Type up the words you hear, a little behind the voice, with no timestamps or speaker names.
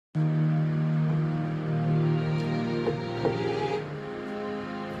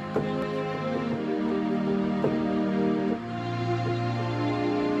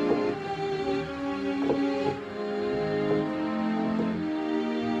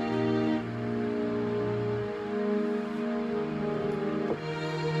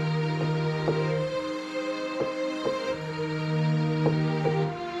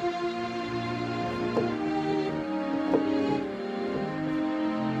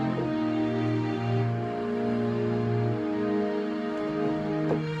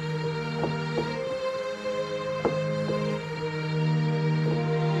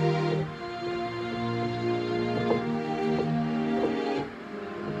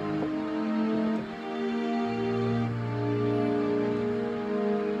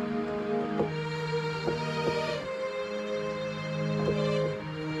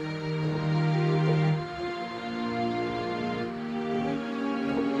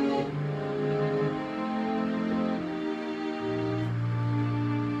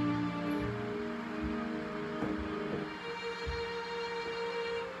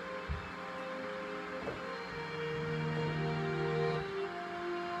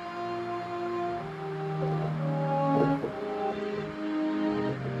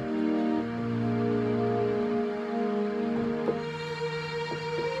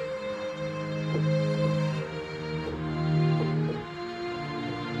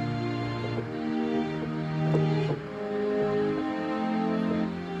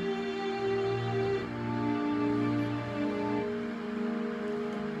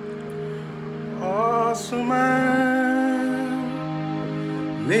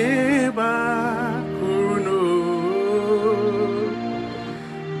neba kuno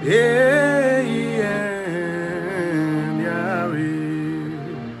yari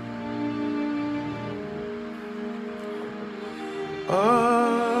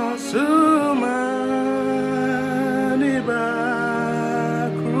Asuma neba kuno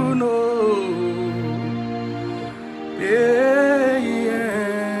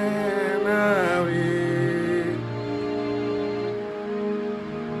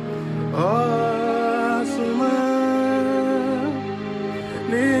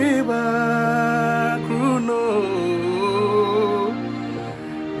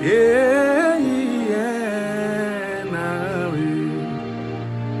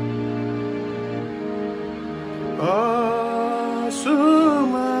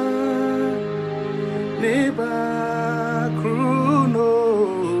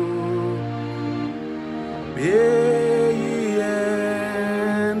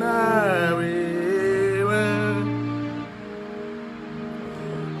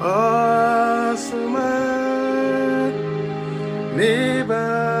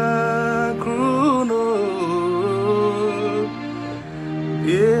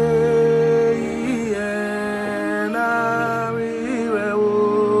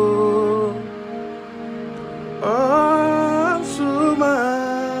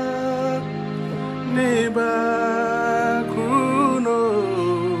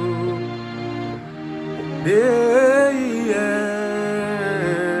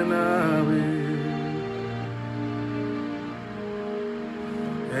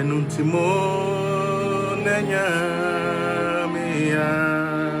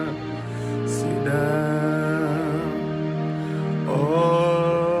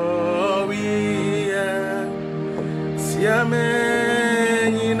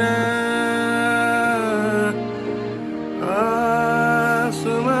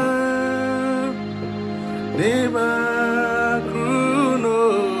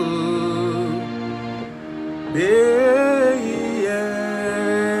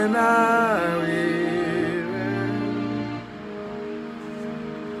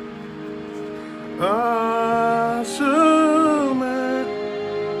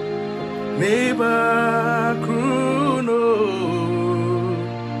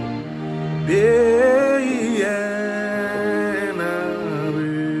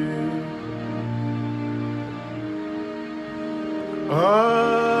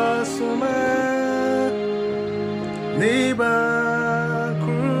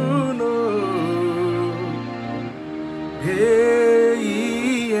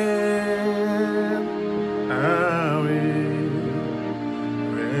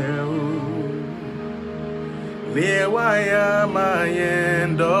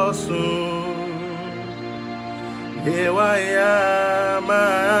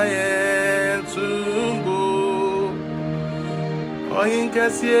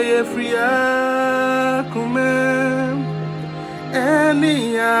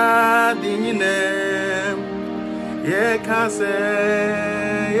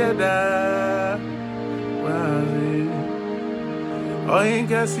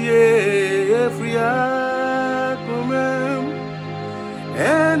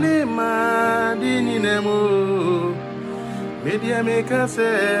Media maker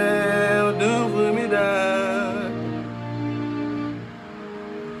say, don't put me down.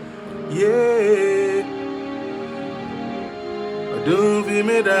 Yeah, don't put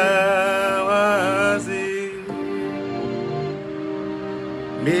me down.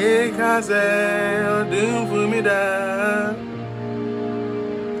 Make us say, don't put me down.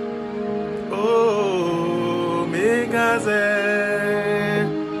 Oh, make us say,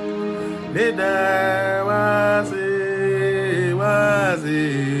 me down.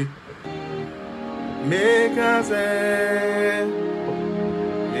 Make us say,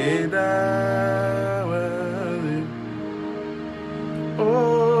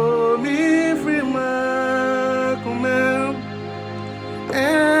 oh, me free ma come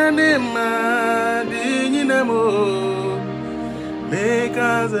and ma dinamo. Make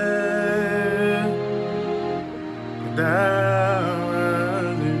us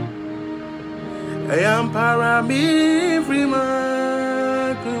I am para me free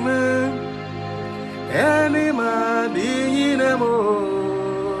ma come. Anima dinamo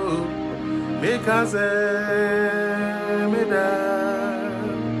because me da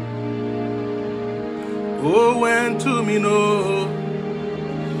oh when to me no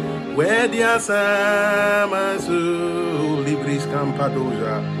where the asama so libris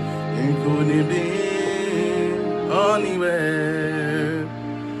campadoja including anywhere.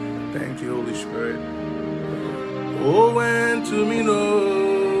 Thank you, Holy Spirit. Oh when to me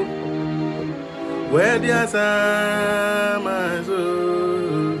no where the summer so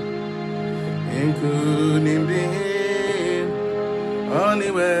including the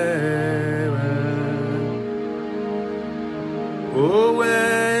anywhere. Oh,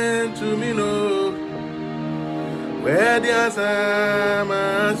 when to me know where the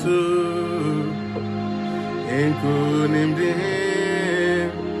summer so including the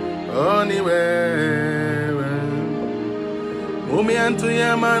anywhere. Mumi antu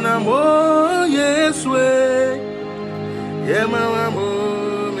yamana mo Yeswe yama mo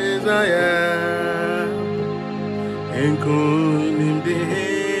Messiah inkunim de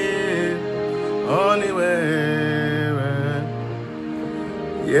anywhere.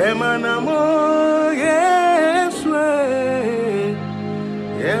 Yamana mo Yeswe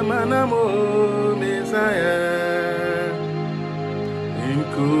yama mo Messiah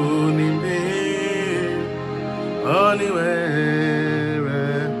inkunim de anywhere.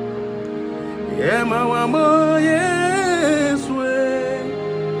 Yema wamo Yeswe,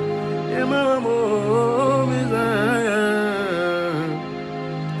 yema wamo Messiah,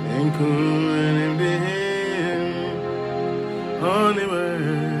 including him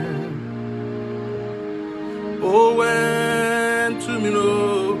anywhere. Oh, when to me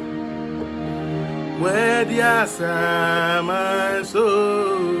know where the asa my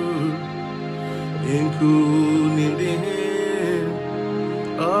soul, including him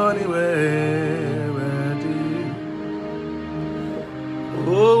anywhere.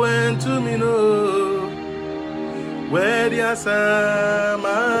 Oh, when to me know where the asa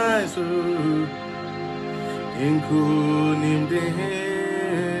my soul, including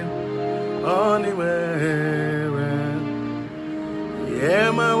him anywhere.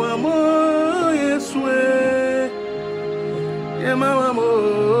 Yeah, my wamo Yeswe, yeah, my wamo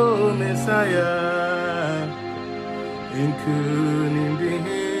Messiah, including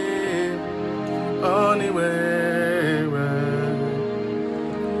him anywhere.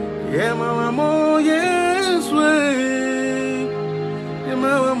 Yeah, mama mo Yeswe, yeah,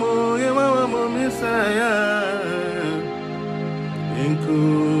 mama mo Messiah,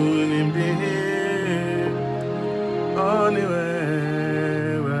 including him anywhere.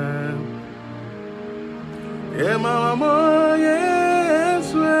 Yeah, mama mo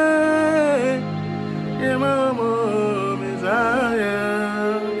Yeswe, yeah, mama mo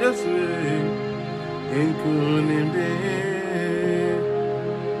Messiah, Yeswe, including him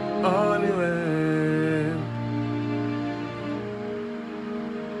anywhere.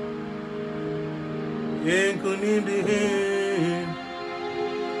 Including him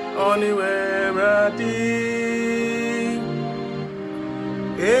anywhere I did.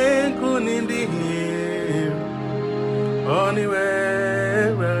 Including him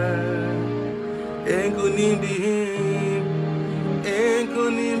anywhere. Including him.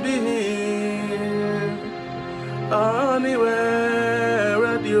 Including him anywhere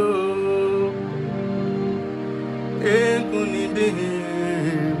radio. Including him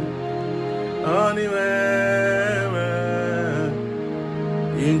anywhere.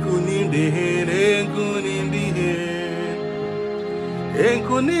 Including him.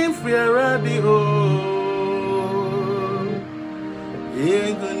 Including fear radio.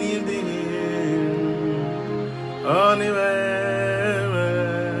 Including him anywhere.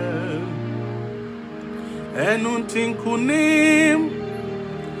 And nothing kunim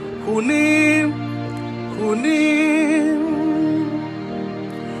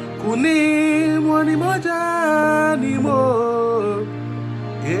wani moja ni mo.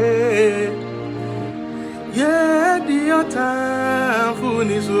 Yeah, the other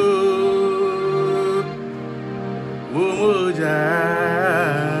funiso moja.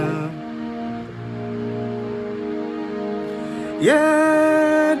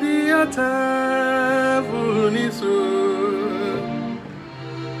 Yeah, the other funiso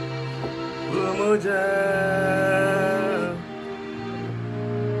moja.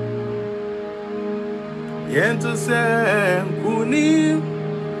 Yento sem kunim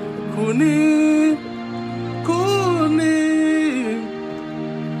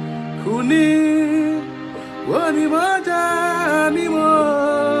wani moja ni mo.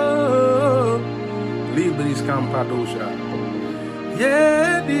 Libris Campadosha.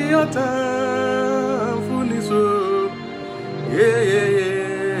 Yeah, the other funiso.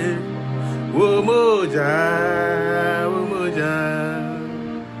 Yeah. Wo moja.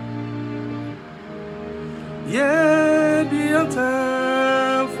 Yeah, the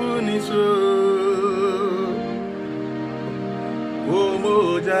other funiso. Wo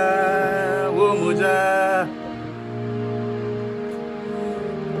moja.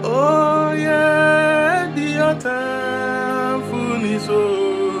 Oh yeah, the other funiso.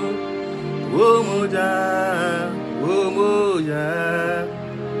 Womoja, womoja,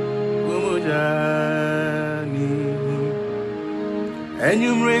 womoja ni.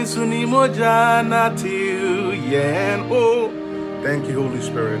 Enyumre suni moja natil yen oh. Thank you, Holy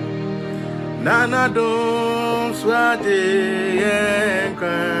Spirit. Nana don swaje yen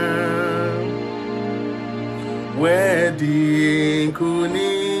kran. Wedding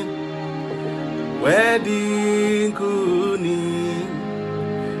kuni, wedding kuni.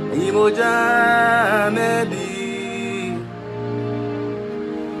 Imoja nedi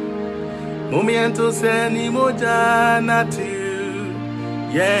Momiento sen imoja natil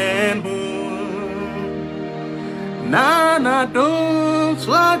yen Nana don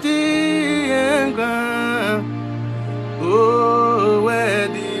swaji yenga Oh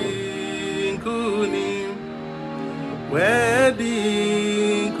wedding kuni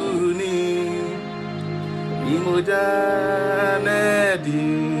Imoja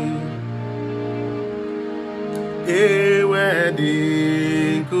nedi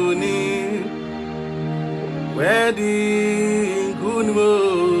wedding kuni mo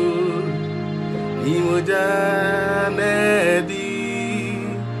imoja nedi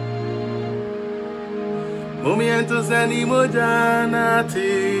momiento sen imoja nati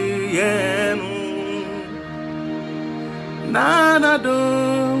yen nana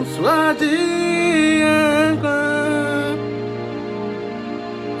don swati yenka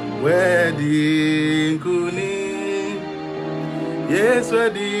wedding kuni yes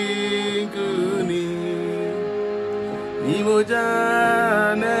wedding kuni imoja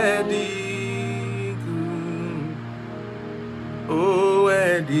nedi oh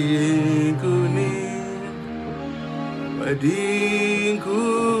wedding kuni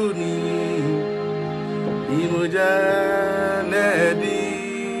imoja nedi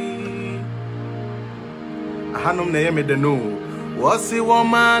ahanum na yeme de no wasi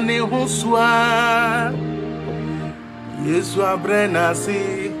woman ni huswa Yesu abrena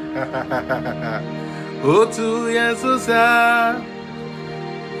si Otu Yesu sa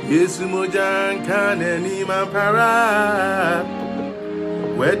Yesu moja nkane ni mampara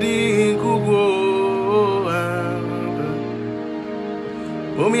Wedding kugo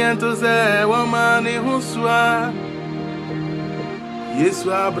Momiento se wamani huswa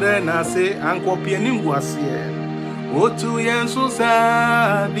Yesu abrena si anko pieni ngwasie Otu Yesu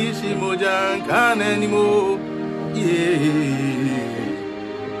sa Dishi moja nkane ni mo yeah,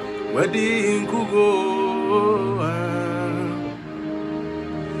 wedding kugo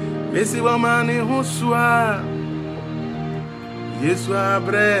Mesi wamani huswa Yesu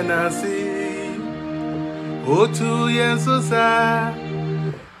abrena si Otu Yesu sa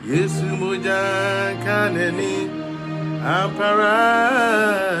Yesu moja kaneni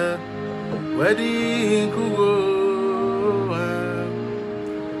Ampara Wedding kugo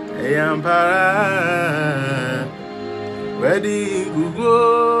Ampara Wedding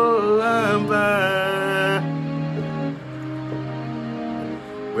kugo amba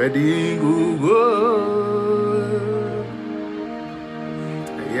Wedding kugo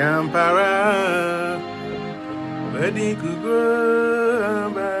Ampara Wedding kugo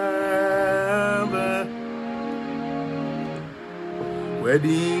amba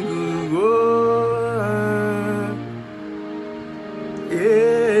Wedding kugo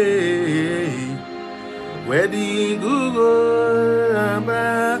Wedding Google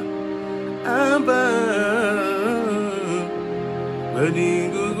amba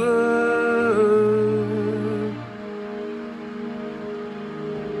Wedding Google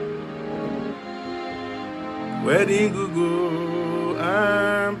Wedding Google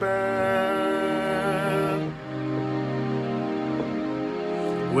amba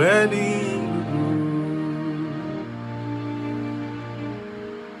Wedding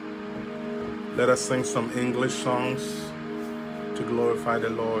Let us sing some English songs to glorify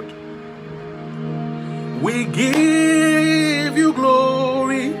the Lord. We give you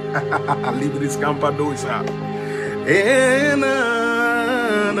glory. Libris Campadosa. Hey,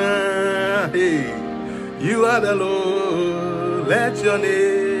 you are the Lord. Let your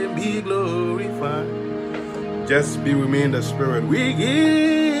name be glorified. Just be with me in the spirit. We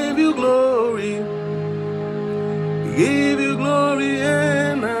give you glory. We give you glory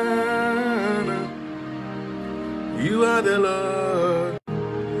and you are the Lord.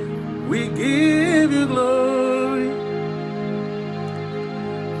 We give you glory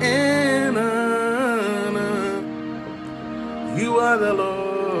and honor. You are the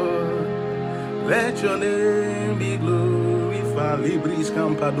Lord. Let your name be glorified. Libris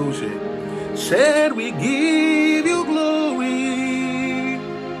Campadoshe. Said we give you glory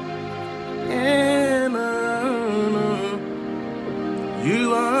and honor.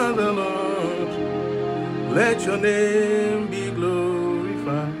 You are the Lord. Let your name be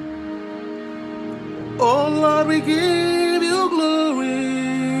glorified. Oh Lord, we give you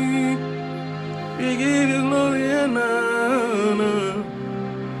glory. We give you glory and honor.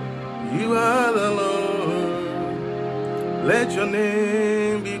 You are the Lord. Let your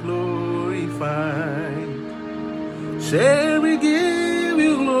name be glorified. Say we give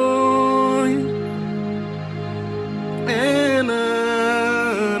you glory and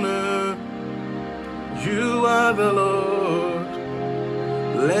honor. You are the Lord.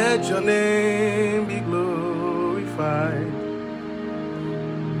 Let your name be glorified.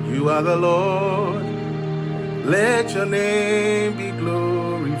 You are the Lord. Let your name be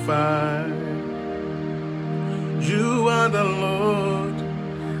glorified. You are the Lord.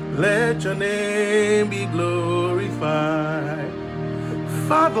 Let your name be glorified.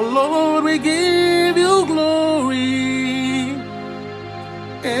 Father, Lord, we give you glory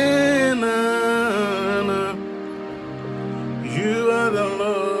and honor. You are the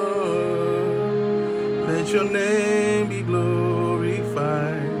Lord. Let your name be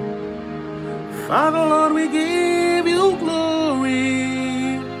glorified. Father, Lord, we give you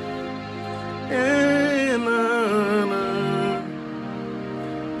glory and honor.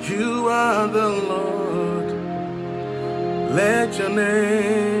 You are the Lord. Let your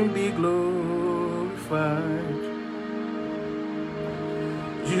name be glorified.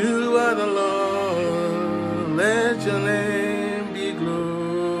 You are the Lord. Let your name be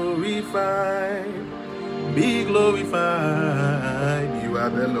glorified. Be glorified. You are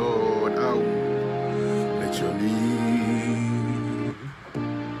the Lord. Oh. Let your name.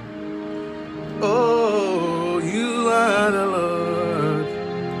 Oh, you are the Lord.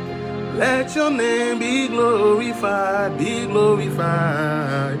 Let your name be glorified. Be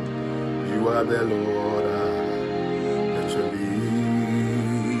glorified. You are the Lord. Let your name.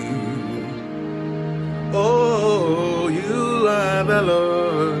 Oh, you are the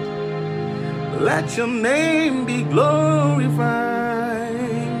Lord. Let your name be glorified.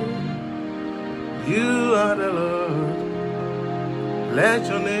 You are the Lord. Let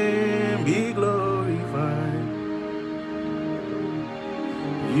your name be glorified.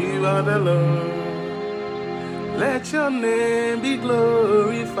 You are the Lord. Let your name be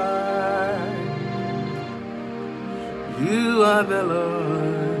glorified. You are the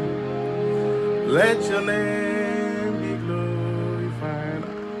Lord. Let your name be glorified.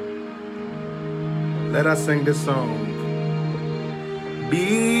 Let us sing this song.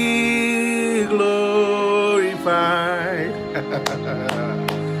 Be glorified.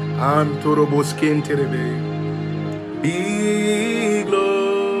 I'm Torobo Skin today. Be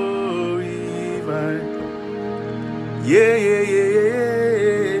glorified. Yeah, yeah, yeah,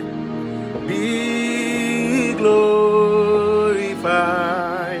 yeah. Be glorified.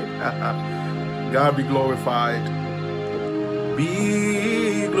 God be glorified.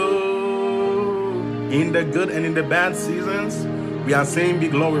 Be glorified. In the good and in the bad seasons, we are saying be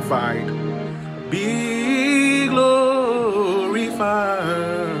glorified. Be glorified.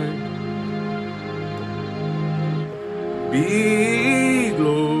 Be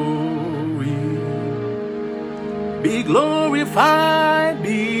glory. Be glorified.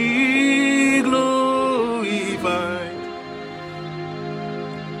 Be glorified.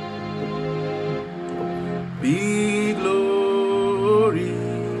 Be glory.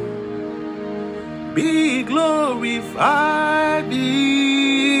 Be glorified.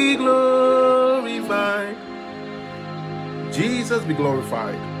 Be glorified. Jesus be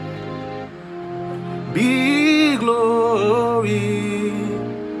glorified. Be glory.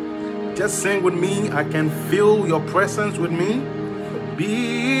 Just sing with me. I can feel your presence with me.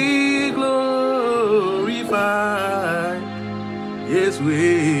 Be glorified. Yes,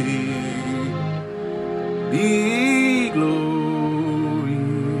 we. Be glory.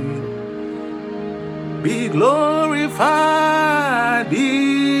 Be glorified.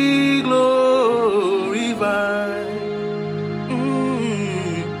 Be glorified.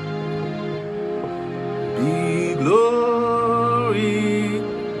 Be glory.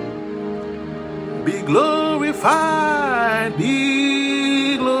 Be glorified.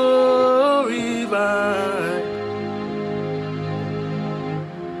 Be glorified.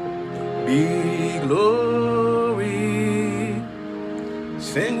 Be glory.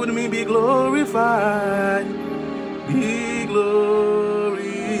 Sing with me. Be glorified. Be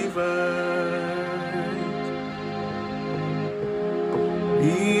glorified.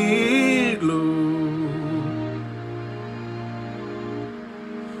 Be glory.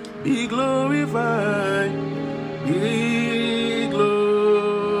 Be glorified. Be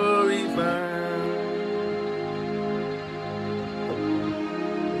glorified.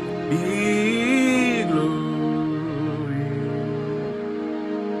 Be glorified.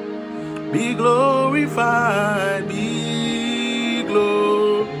 be glorified, be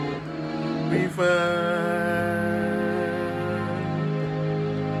glorified.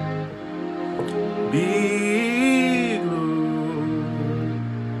 Be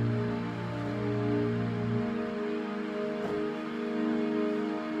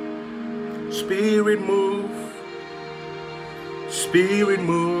Spirit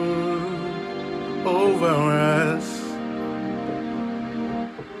move over us.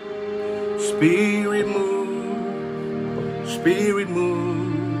 Spirit move, Spirit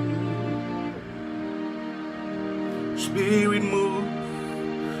move, Spirit move,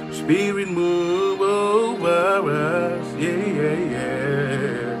 Spirit move over us. Yeah, yeah,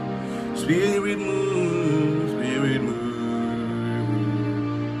 yeah. Spirit move, Spirit move.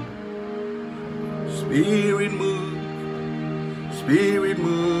 Spirit move, Spirit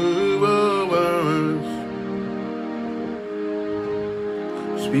move over us.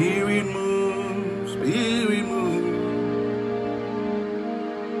 Spirit move, Spirit move.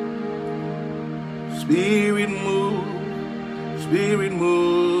 Spirit move, Spirit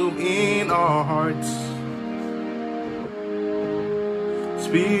move in our hearts.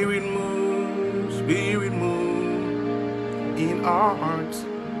 Spirit move in our hearts.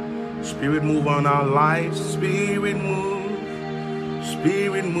 Spirit move on our lives. Spirit move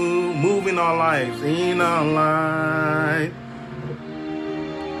in our lives, in our life.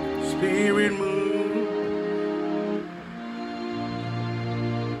 Spirit move,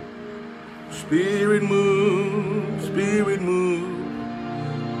 Spirit move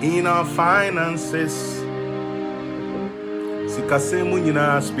in our finances. Sikasemu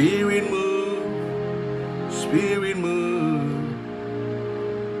nyina, Spirit move, Spirit move.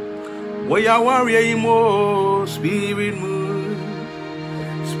 Waya warrior imo, Spirit move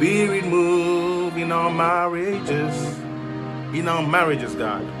in our marriages,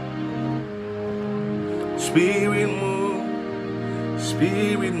 God. Spirit move.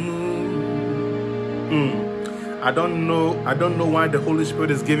 I don't know why the Holy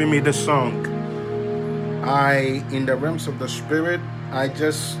Spirit is giving me this song. In the realms of the Spirit,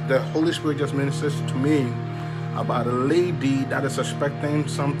 the Holy Spirit just ministers to me about a lady that is expecting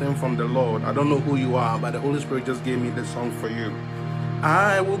something from the Lord. I don't know who you are, but the Holy Spirit just gave me this song for you.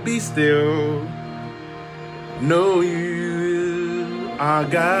 I will be still, know you are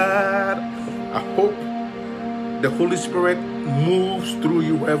God. I hope the Holy Spirit moves through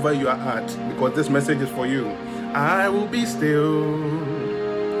you wherever you are at, because this message is for you. I will be still,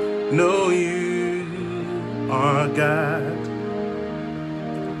 know you are God.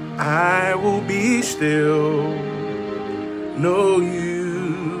 I will be still, know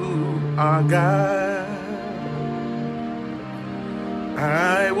you are God.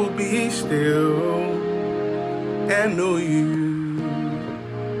 I will be still and know you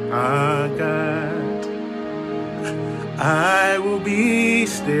are God. I will be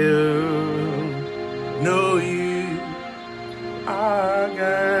still, know you are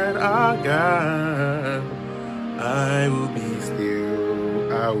God, our God. I will be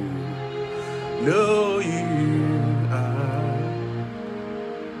still, I will know you are.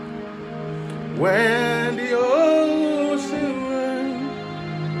 When the ocean runs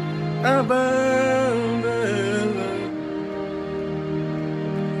abound,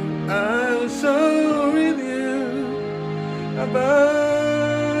 I'll soar with you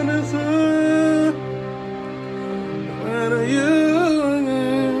abound the sun. When you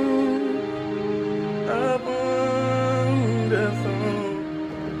upon the throne,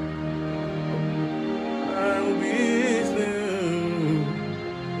 I'll be still,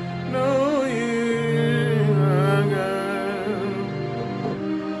 know you are God.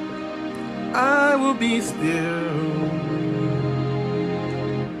 I will be still.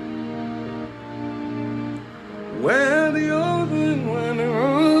 When the ocean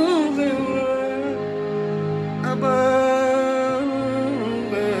run above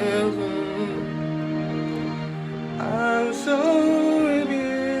the sun, I'll show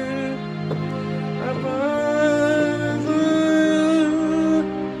you above the sun.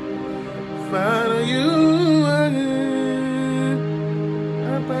 Father, you are good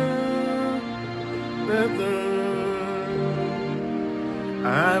above the sun.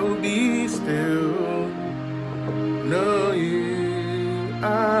 I will be still, know you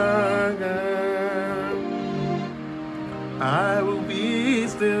are God. I will be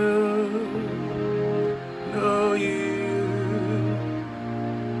still, know you.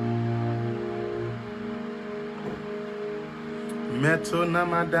 Meto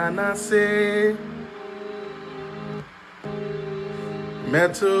namadana se,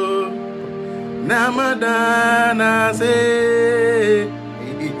 meto namadana se.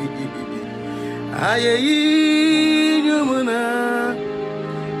 Aye nyumuna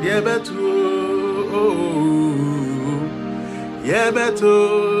yebetu yebetu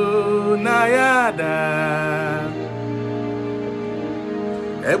nayada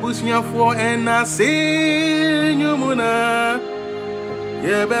ebusiafo ena se nyumuna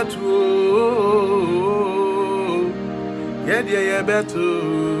yebetu yedie yebetu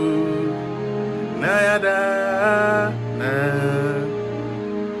nayada na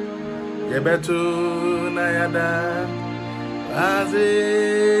yebetu nayada aze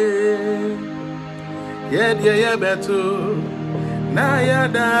yedie yebetu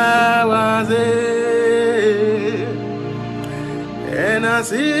nayada waze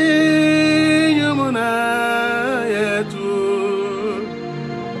enasi nyumuna yetu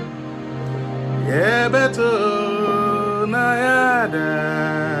yebetu nayada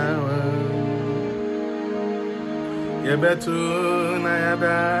yebetu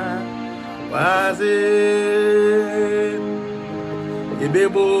nayada waze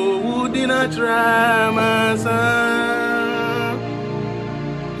ibebo udina tramasa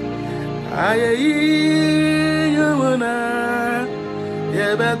aye yumuna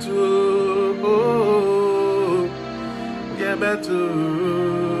yebetu yebetu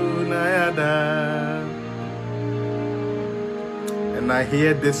nayada. And I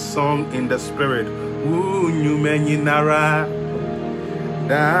hear this song in the spirit. Nyumenyinara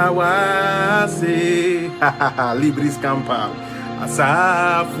dawase libris campa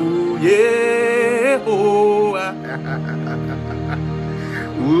asafu yehoa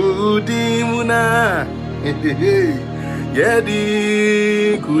udimuna yedi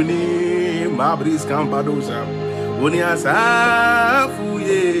kuni mabris campa dosa uni asafu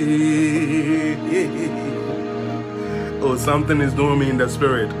ye. Oh, something is doing me in the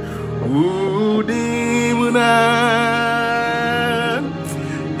spirit. Udimuna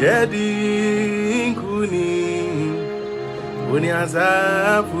yedi kuni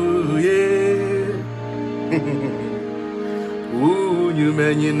unyazafu ye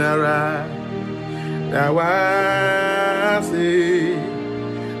unyumenyinara dawase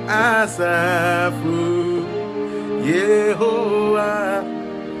asafu yehoa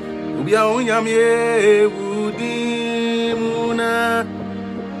ubia unyamye udimuna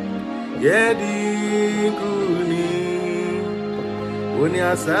yedi kuni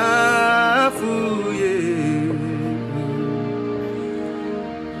unyasafu ye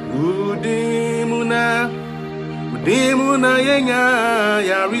udimuna yenya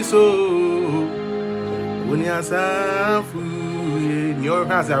yariso unyasafu ye nyor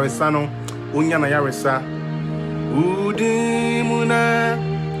has yarisano unyana yarisa udimuna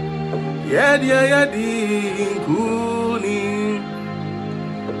yedi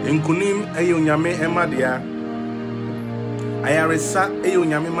nkunim ayo nyame emadia ayaresa ayo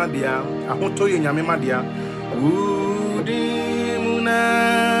nyame madia ahoto yo nyame madia udimuna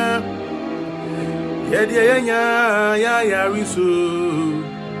yedi yenya ya yariso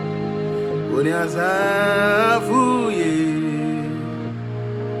oni azafu ye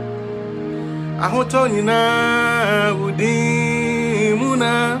ahoto nyina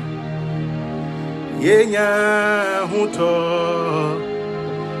udimuna yenya ahoto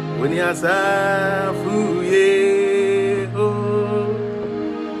when you asafu ye oh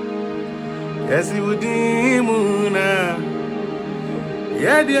yes you dimuna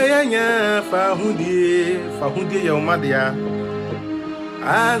yedi yenya fahundie ya umadia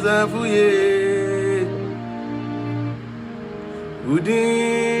asafu ye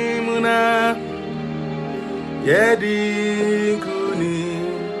udimuna yedi kuni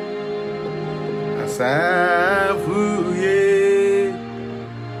asafu ye.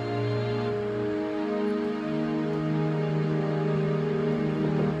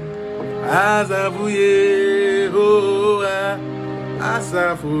 Asafu Yehoa,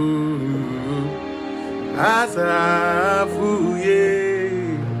 asafu ye.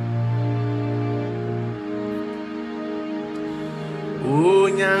 O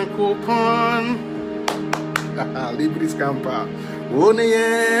Nyankopon, libris campa. O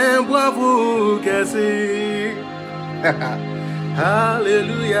neye boavu kesi.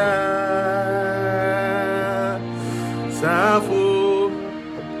 Hallelujah.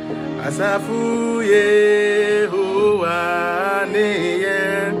 Asafu Yehoa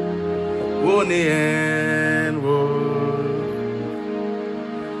neyen wo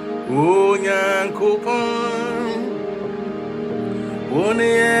o Nyankopon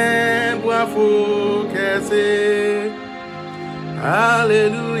oneyen boafu kese.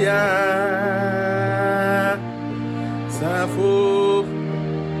 Hallelujah.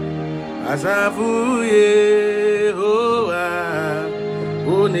 Asafu Yehoa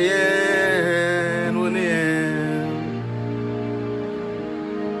oneye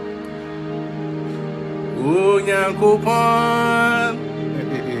Nyankopon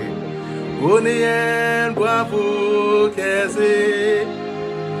Onien Boafu Kese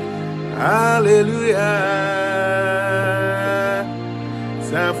Hallelujah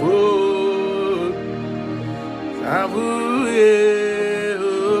Safu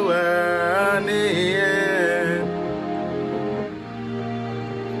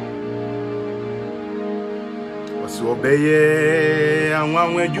Obeye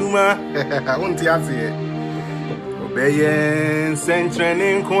anwanwe juma unti ase obeye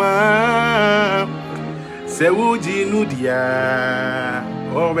sentrene kwa sewuji nudia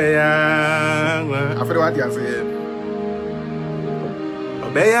obeya afere wati ase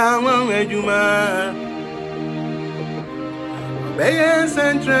obeye anwanwe juma obeye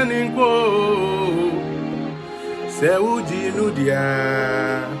sentrene kwa sewuji nudia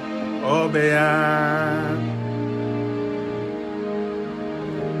obeya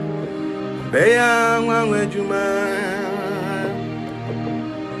Obeya nwanwe juma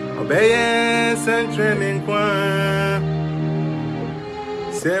Obeya sentrene nkwa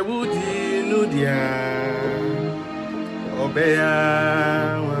Sewuji nudia Obeya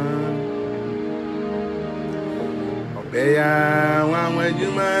nwanwe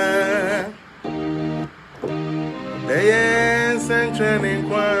juma Obeya sentrene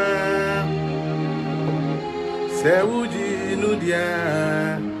nkwa Sewuji nudia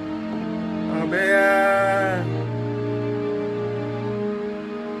Obeya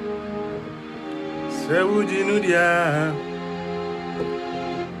Sewuji nudia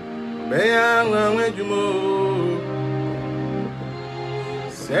Obeya nwanwe jumo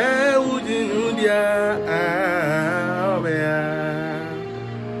Sewuji nudia Obeya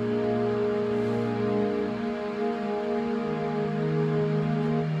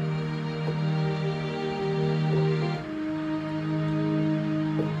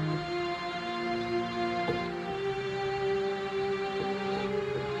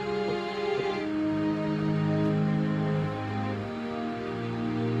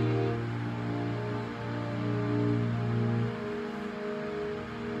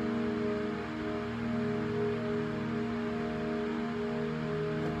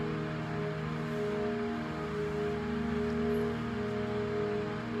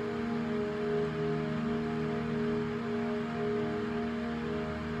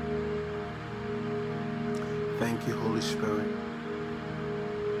Thank you, Holy Spirit.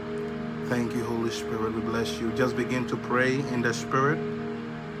 Thank you, Holy Spirit. We bless you. Just begin to pray in the Spirit.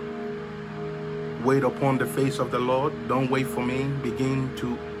 Wait upon the face of the Lord. Don't wait for me. Begin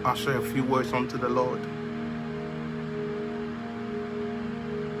to usher a few words unto the Lord.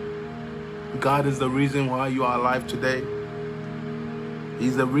 God is the reason why you are alive today.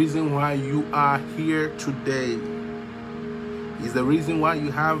 He's the reason why you are here today. He's the reason why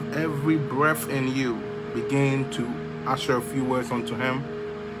you have every breath in you. Begin to usher a few words unto him.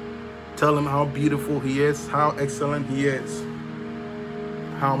 Tell him how beautiful he is, how excellent he is,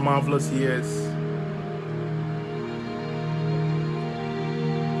 how marvelous he is.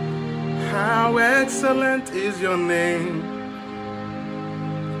 How excellent is your name.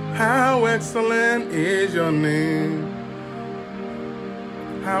 How excellent is your name.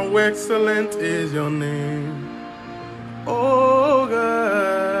 How excellent is your name. Oh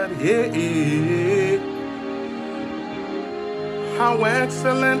God, yeah. How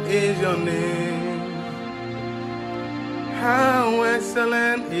excellent is your name. How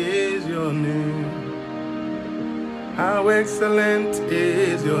excellent is your name. How excellent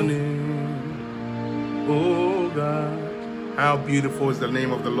is your name. Oh God, how beautiful is the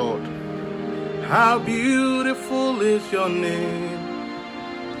name of the Lord. How beautiful is your name.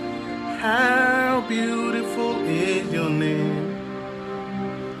 How beautiful is your name.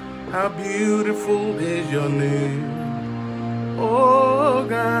 How beautiful is your name. Oh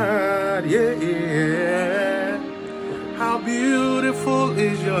God, yeah, yeah. How beautiful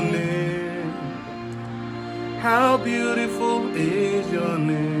is your name. How beautiful is your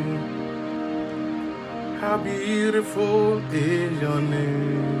name. How beautiful is your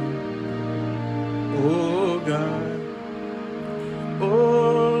name. Oh God.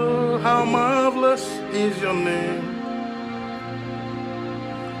 Oh, how marvelous is your name.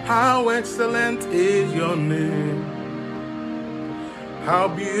 How excellent is your name. How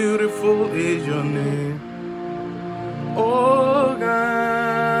beautiful is your name. Oh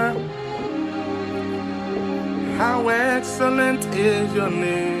God. How excellent is your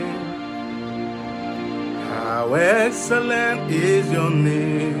name. How excellent is your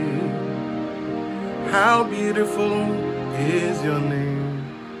name. How beautiful is your name.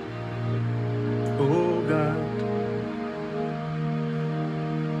 Oh God.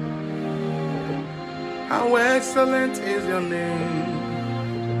 How excellent is your name.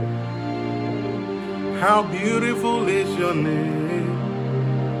 How beautiful is your name.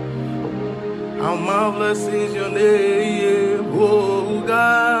 How marvelous is your name, oh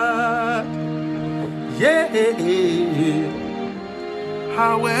God. Yeah.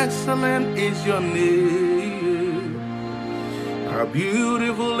 How excellent is your name. How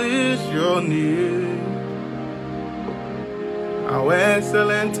beautiful is your name. How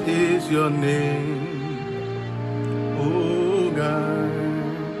excellent is your name, oh God.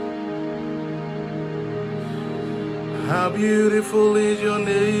 How beautiful is your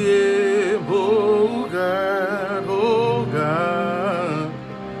name, oh God, oh God.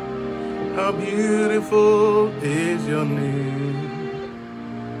 How beautiful is your name,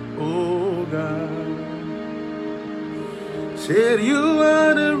 oh God. Said you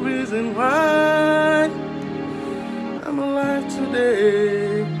are the reason why I'm alive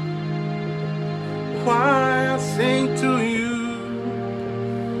today. Why I sing to you,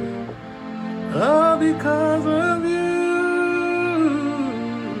 all because of you.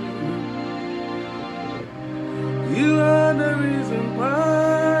 You are the reason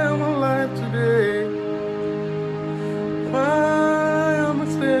why I'm alive today. Why I'm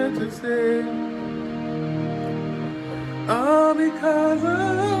still to say, all because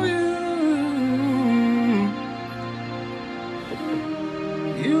of you.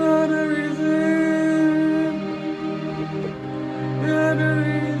 You are the reason. You are the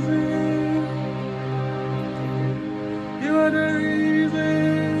reason. You are the reason.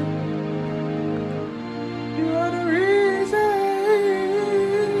 You are the reason.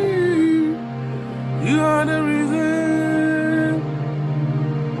 You are the reason.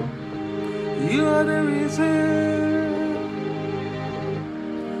 You are the reason.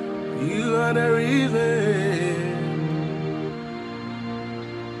 You are the reason.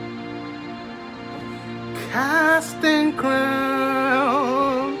 Casting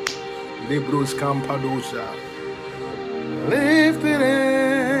crown, Libros Campadosa, lifted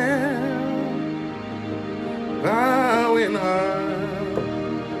hand, bowing high,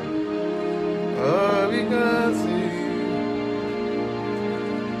 all because you,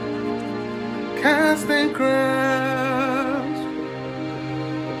 casting crowns,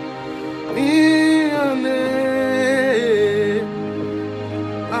 in your name,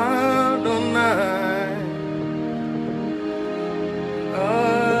 Adonai.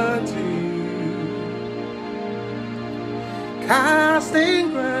 Casting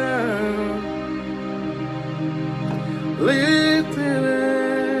ground, lifted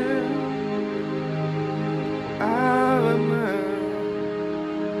out of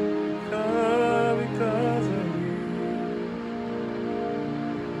because of you.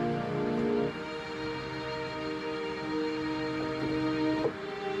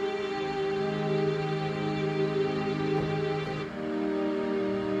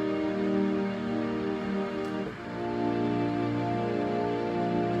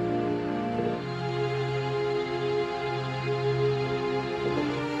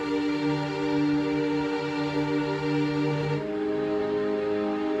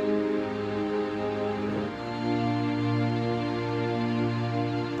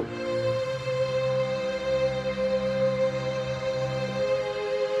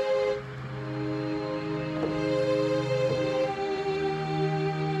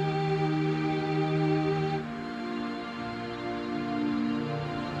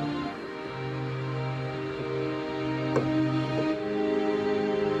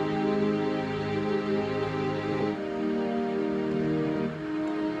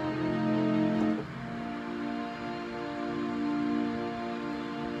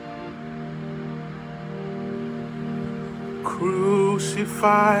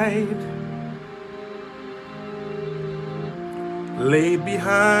 Crucified, laid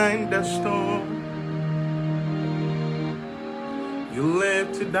behind the stone, you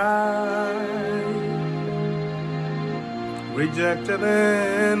lived to die, rejected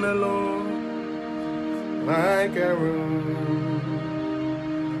and alone, like a root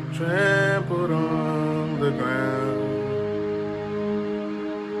trampled on the ground.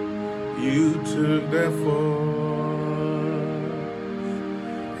 You took that fall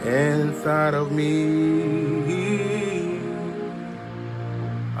and thought of me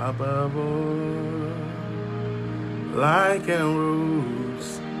above all, like a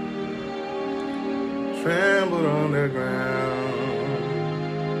rose trembled on the ground.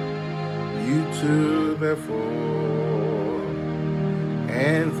 You took the fall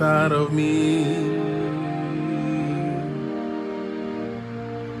and thought of me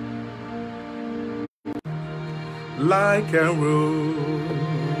like a rose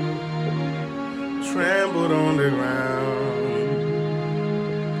trembled on the ground.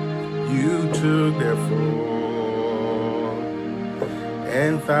 You took their fall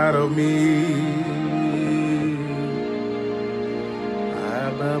and thought of me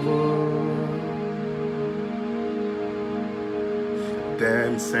above all.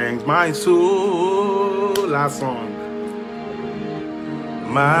 Then sings my soul, last song.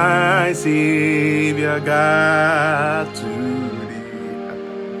 My Savior God, to thee,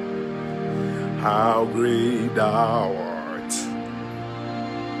 how great thou art,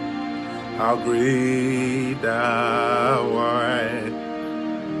 how great thou art.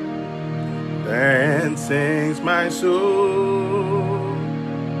 Then sings my soul,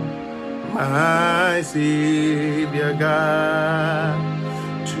 my Savior God,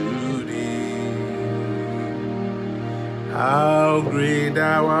 to thee, how great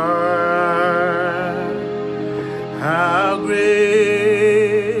thou art, how great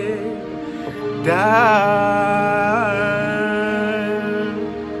thou art.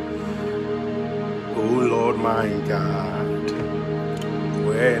 Oh Lord my God,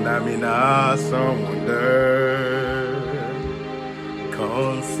 when I'm in awesome wonder,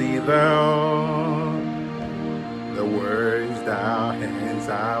 consider all the words thy hands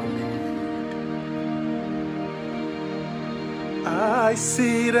have made. I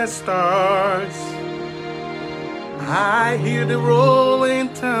see the stars, I hear the rolling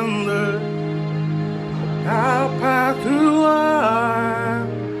thunder, thou pass through all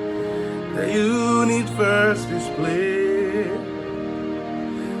the universe display.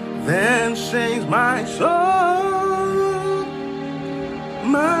 Then sings my soul,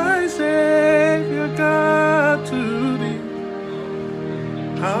 my Savior God, to thee,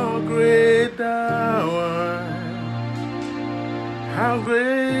 how great thou art, how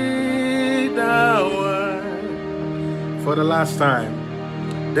great thou art. For the last time.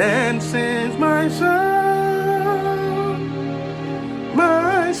 Then sings my soul,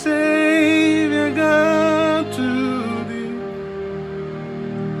 my Savior God, to thee,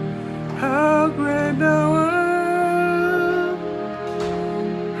 how great thou art,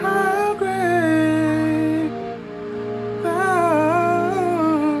 how great thou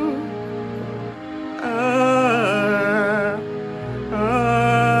art.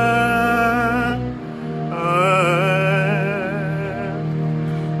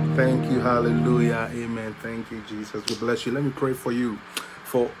 Thank you, hallelujah, amen. Thank you, Jesus. We bless you. Let me pray for you,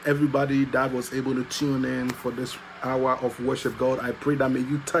 for everybody that was able to tune in for this hour of worship. God, I pray that may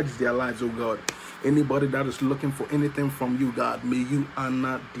you touch their lives, oh God. Anybody that is looking for anything from you, God, may you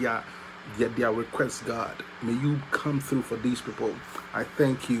honor their requests, God. May you come through for these people. I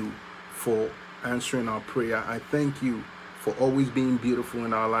thank you for answering our prayer. I thank you for always being beautiful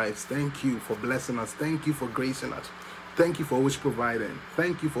in our lives. Thank you for blessing us. Thank you for gracing us. Thank you for always providing.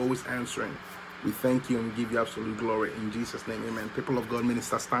 Thank you for always answering. We thank you and we give you absolute glory in Jesus' name, amen. People of God,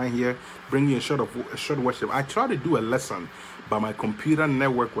 Minister Stein here, bring you a short worship. I tried to do a lesson, but my computer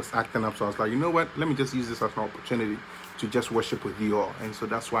network was acting up, so I was like, you know what? Let me just use this as an opportunity to just worship with you all. And so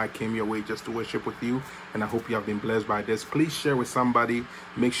that's why I came your way, just to worship with you. And I hope you have been blessed by this. Please share with somebody.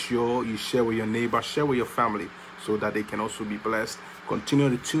 Make sure you share with your neighbor, share with your family, so that they can also be blessed. Continue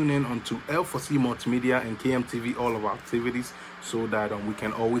to tune in onto L4C Multimedia and KMTV, all of our activities, so that we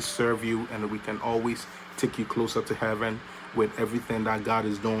can always serve you and we can always take you closer to heaven with everything that God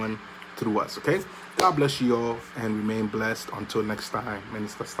is doing through us, okay? God bless you all and remain blessed until next time.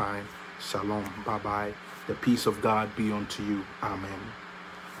 Minister Stein, shalom, bye-bye. The peace of God be unto you. Amen.